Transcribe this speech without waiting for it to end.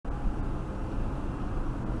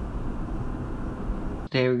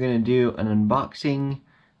Today we're going to do an unboxing,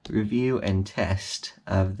 review, and test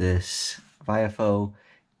of this Viofo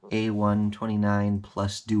A129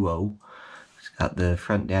 Plus Duo. It's got the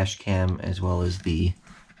front dash cam as well as the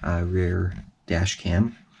rear dash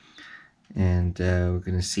cam. And we're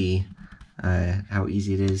going to see how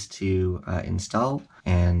easy it is to install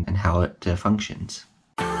and how it functions.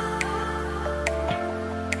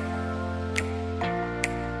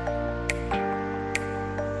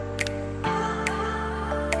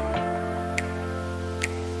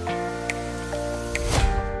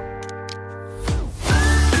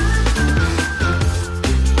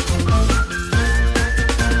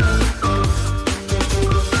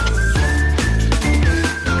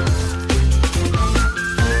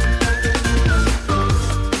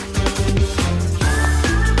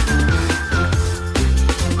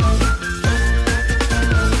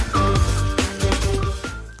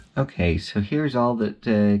 Okay, so here's all that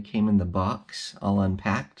came in the box, all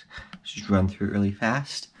unpacked. Let's just run through it really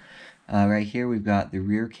fast. Right here we've got the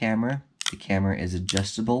rear camera. The camera is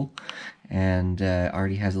adjustable and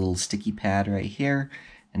already has a little sticky pad right here.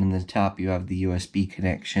 And in the top you have the USB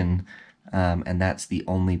connection, and that's the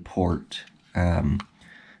only port that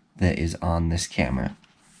is on this camera.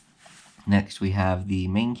 Next we have the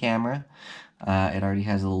main camera. It already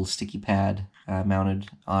has a little sticky pad mounted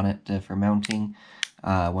on it for mounting.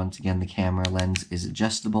 Once again, the camera lens is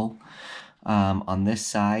adjustable. On this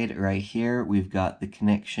side right here, we've got the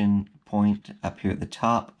connection point up here at the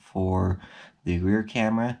top for the rear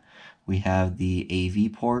camera. We have the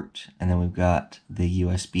AV port, and then we've got the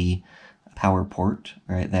USB power port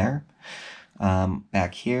right there.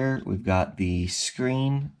 Back here, we've got the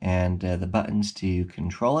screen and the buttons to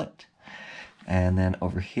control it. And then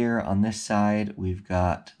over here on this side, we've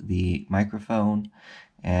got the microphone,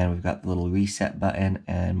 and we've got the little reset button,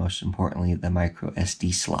 and most importantly, the micro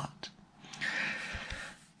SD slot.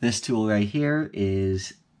 This tool right here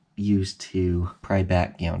is used to pry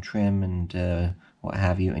back, trim and what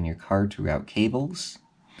have you in your card to route cables.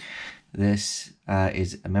 This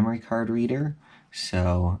is a memory card reader,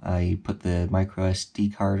 so you put the micro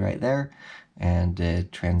SD card right there, and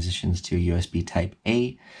it transitions to USB Type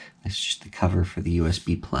A. This is just the cover for the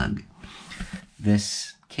USB plug.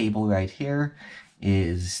 This cable right here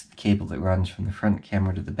is the cable that runs from the front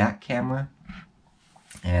camera to the back camera,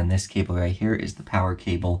 and this cable right here is the power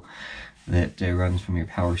cable that runs from your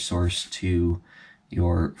power source to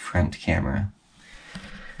your front camera.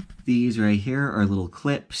 These right here are little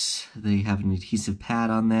clips. They have an adhesive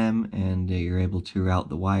pad on them, and you're able to route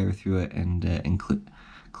the wire through it and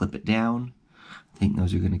clip it down. I think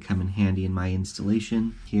those are going to come in handy in my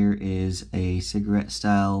installation. Here is a cigarette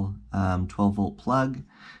style 12-volt plug,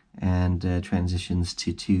 and transitions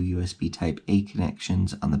to two USB Type A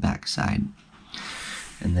connections on the back side.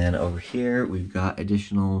 And then over here we've got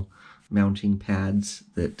additional mounting pads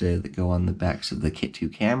that go on the backs of the two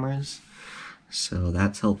cameras, so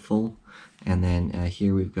that's helpful. And then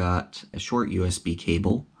here we've got a short USB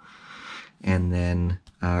cable, and then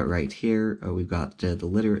right here we've got the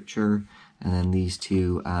literature, and then these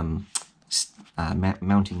two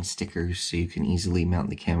mounting stickers, so you can easily mount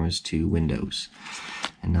the cameras to windows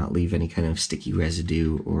and not leave any kind of sticky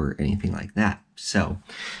residue or anything like that. So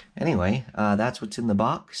anyway, that's what's in the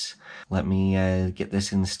box. Let me get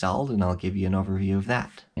this installed and I'll give you an overview of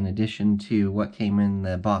that. In addition to what came in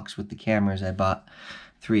the box with the cameras, I bought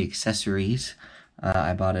 3 accessories.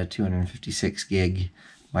 I bought a 256 gig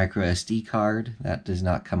micro SD card that does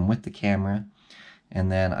not come with the camera,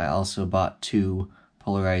 and then I also bought 2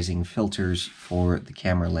 polarizing filters for the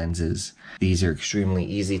camera lenses. These are extremely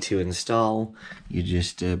easy to install. You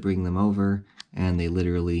just bring them over and they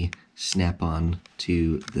literally snap on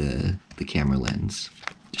to the camera lens,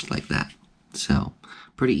 just like that. So,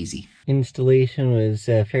 pretty easy. Installation was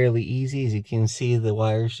fairly easy. As you can see, the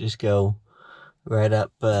wires just go right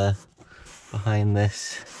up behind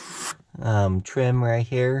this trim right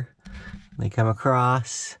here. They come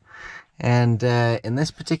across. And in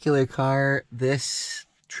this particular car, this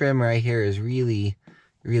trim right here is really,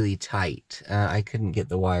 really tight. I couldn't get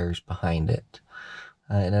the wires behind it.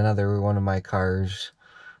 In another one of my cars,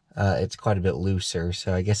 it's quite a bit looser,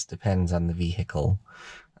 so I guess it depends on the vehicle.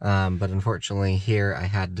 But unfortunately here, I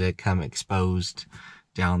had to come exposed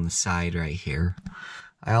down the side right here.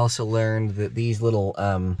 I also learned that these little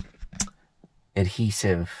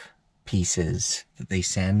adhesive pieces that they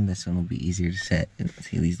send, this one will be easier to set.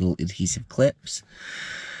 See these little adhesive clips,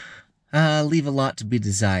 leave a lot to be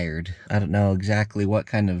desired. I don't know exactly what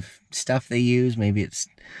kind of stuff they use. Maybe it's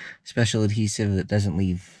special adhesive that doesn't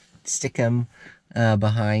leave stickum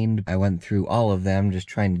behind. I went through all of them just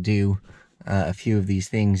trying to do a few of these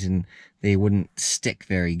things and they wouldn't stick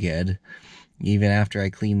very good. Even after I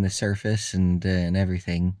cleaned the surface and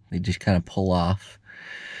everything, they just kind of pull off.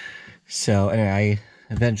 So anyway,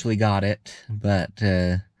 I eventually got it, but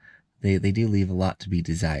they do leave a lot to be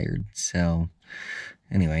desired. So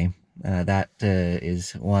anyway, that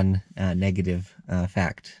is one negative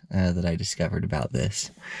fact that I discovered about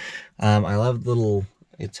this. I love the little,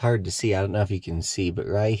 it's hard to see, I don't know if you can see, but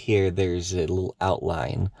right here there's a little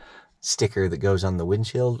outline sticker that goes on the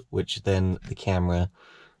windshield, which then the camera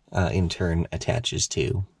in turn attaches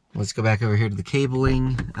to. Let's go back over here to the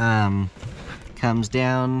cabling. Comes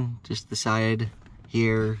down just the side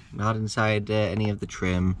here, not inside any of the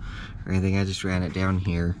trim or anything. I just ran it down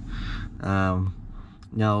here.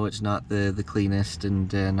 No, it's not the cleanest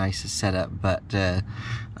and nicest setup, but I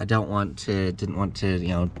didn't want to, you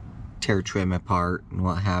know, tear trim apart and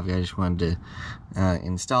what have you. I just wanted to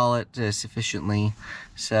install it sufficiently.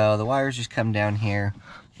 So the wires just come down here,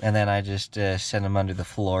 and then I just send them under the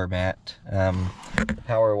floor mat. The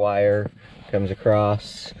power wire comes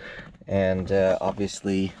across, and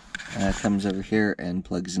obviously comes over here and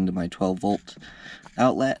plugs into my 12-volt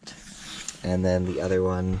outlet, and then the other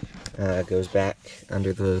one goes back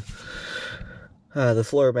under the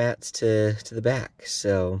floor mats to the back.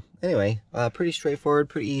 So anyway, pretty straightforward,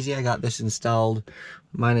 pretty easy. I got this installed,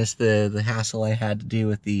 minus the hassle I had to do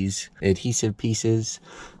with these adhesive pieces,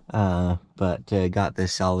 but got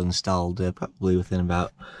this all installed probably within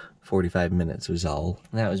about 45 minutes was all.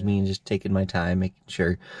 And that was me just taking my time, making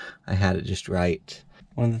sure I had it just right.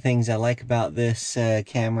 One of the things I like about this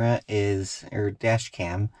camera is, or dash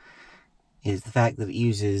cam, is the fact that it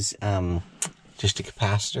uses just a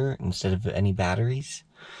capacitor instead of any batteries.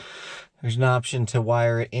 There's an option to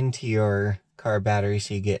wire it into your car battery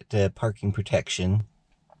so you get parking protection,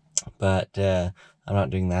 but I'm not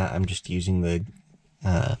doing that. I'm just using the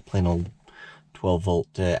plain old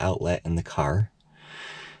 12-volt outlet in the car.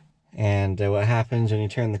 And what happens when you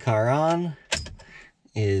turn the car on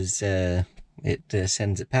is it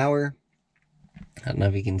sends it power. I don't know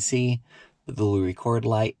if you can see, but the little record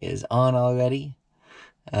light is on already.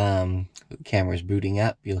 The camera's booting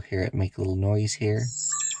up. You'll hear it make a little noise here.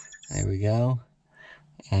 There we go.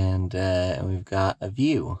 And we've got a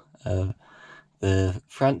view of the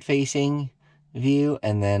front-facing view,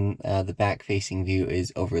 and then the back-facing view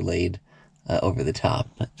is overlaid over the top.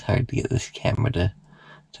 It's hard to get this camera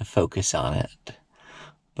to focus on it.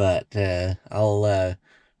 But I'll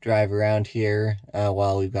drive around here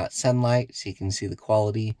while we've got sunlight so you can see the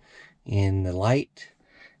quality in the light,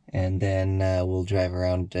 and then we'll drive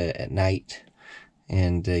around at night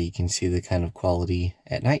and you can see the kind of quality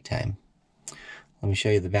at nighttime. Let me show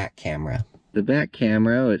you the back camera. The back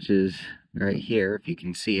camera, which is right here, if you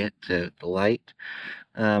can see it, the light,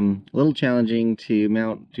 a little challenging to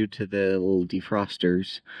mount due to the little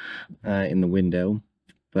defrosters in the window,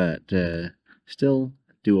 but still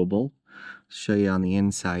doable. Show you on the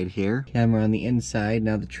inside here. Camera on the inside.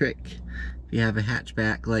 Now the trick, if you have a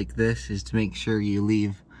hatchback like this, is to make sure you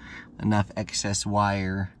leave enough excess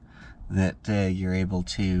wire that you're able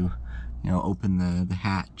to, you know, open the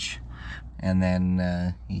hatch, and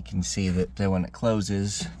then you can see that when it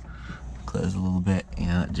closes, close a little bit, you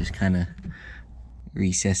know, it just kind of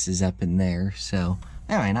recesses up in there. So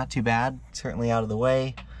anyway, not too bad. Certainly out of the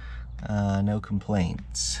way. No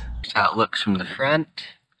complaints. Here's how it looks from the front.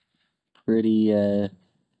 Pretty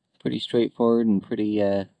straightforward and pretty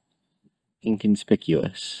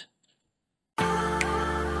inconspicuous.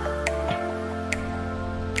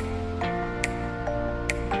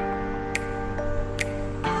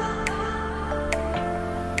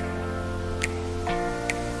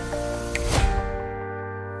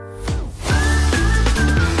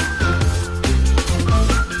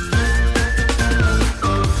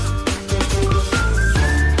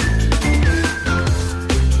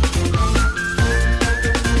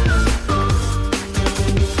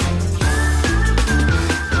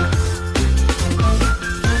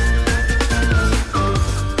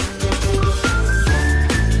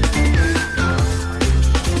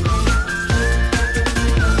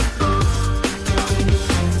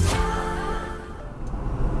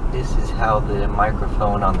 How the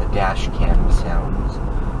microphone on the dash cam sounds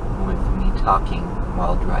with me talking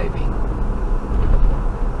while driving.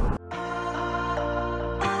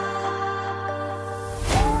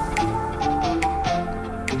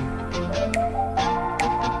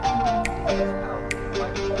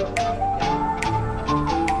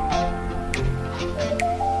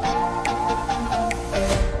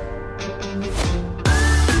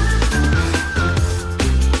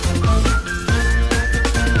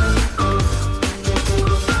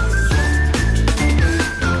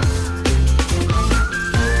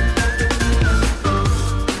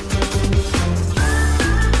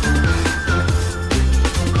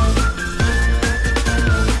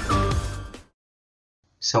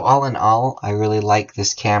 So all in all, I really like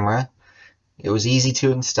this camera. It was easy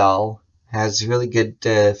to install, has really good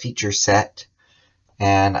feature set,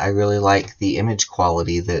 and I really like the image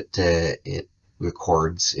quality that it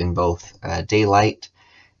records in both daylight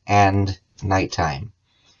and nighttime.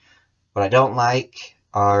 What I don't like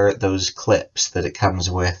are those clips that it comes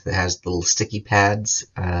with. It has the little sticky pads.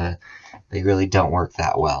 They really don't work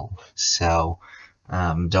that well, so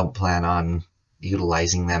don't plan on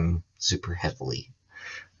utilizing them super heavily.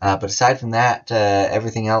 But aside from that,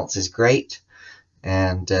 everything else is great,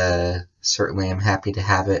 and certainly I'm happy to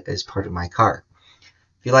have it as part of my car.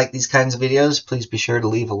 If you like these kinds of videos, please be sure to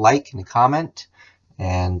leave a like and a comment,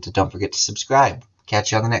 and don't forget to subscribe.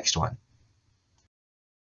 Catch you on the next one.